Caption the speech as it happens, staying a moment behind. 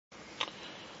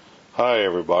Hi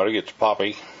everybody, it's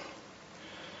Poppy.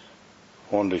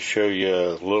 Wanted to show you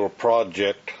a little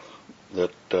project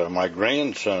that my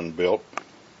grandson built.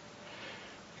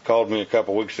 He called me a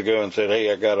couple weeks ago and said, hey,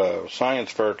 I got a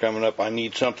science fair coming up. I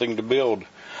need something to build.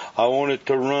 I want it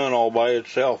to run all by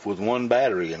itself with one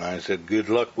battery. And I said, good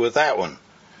luck with that one.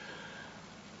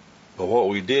 But what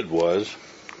we did was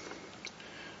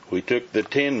we took the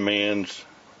Tin Man's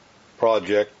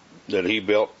project that he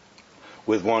built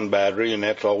with one battery, and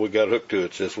that's all we got hooked to.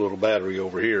 It's this little battery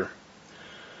over here.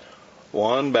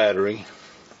 One battery.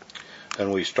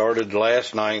 And we started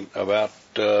last night about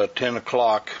 10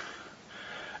 o'clock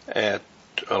at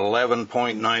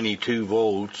 11.92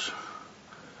 volts.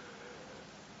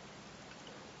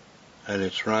 And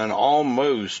it's run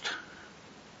almost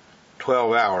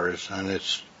 12 hours, and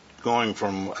it's going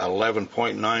from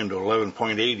 11.9 to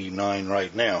 11.89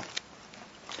 right now.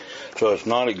 So it's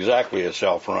not exactly a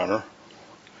self-runner.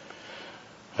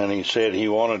 And he said he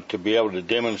wanted to be able to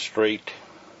demonstrate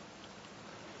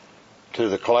to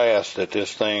the class that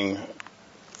this thing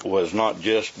was not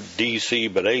just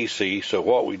DC but AC. So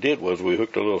what we did was we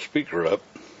hooked a little speaker up,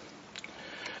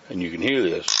 and you can hear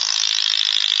this.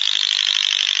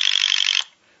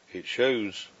 It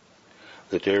shows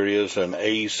that there is an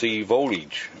AC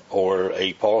voltage or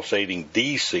a pulsating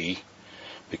DC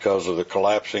because of the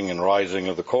collapsing and rising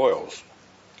of the coils.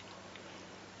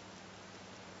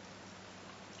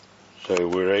 So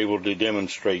we're able to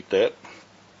demonstrate that.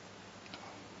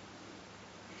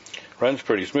 Runs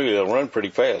pretty smooth. It'll run pretty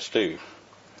fast too.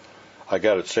 I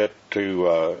got it set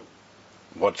to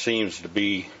what seems to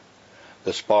be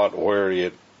the spot where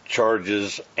it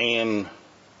charges and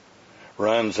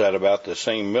runs at about the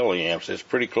same milliamps. It's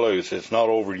pretty close. It's not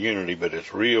over unity, but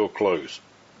it's real close.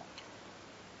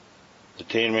 The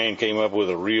Tin Man came up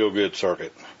with a real good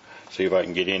circuit. See if I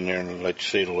can get in there and let you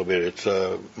see it a little bit. It's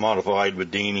a modified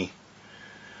Bedini.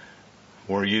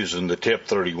 We're using the tip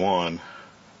 31.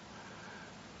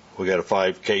 We got a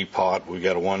 5K pot, we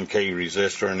got a 1K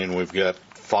resistor, and then we've got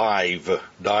 5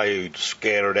 diodes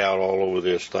scattered out all over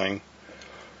this thing.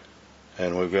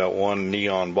 And we've got one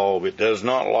neon bulb. It does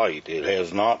not light. It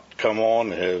has not come on.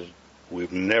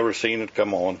 We've never seen it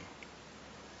come on.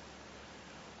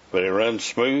 But it runs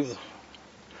smooth.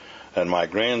 And my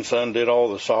grandson did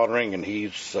all the soldering, and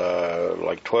he's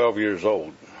like 12 years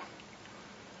old.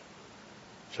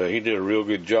 So he did a real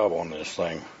good job on this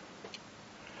thing.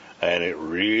 And it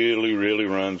really, really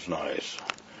runs nice.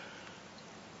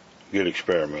 Good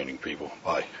experimenting, people.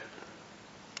 Bye.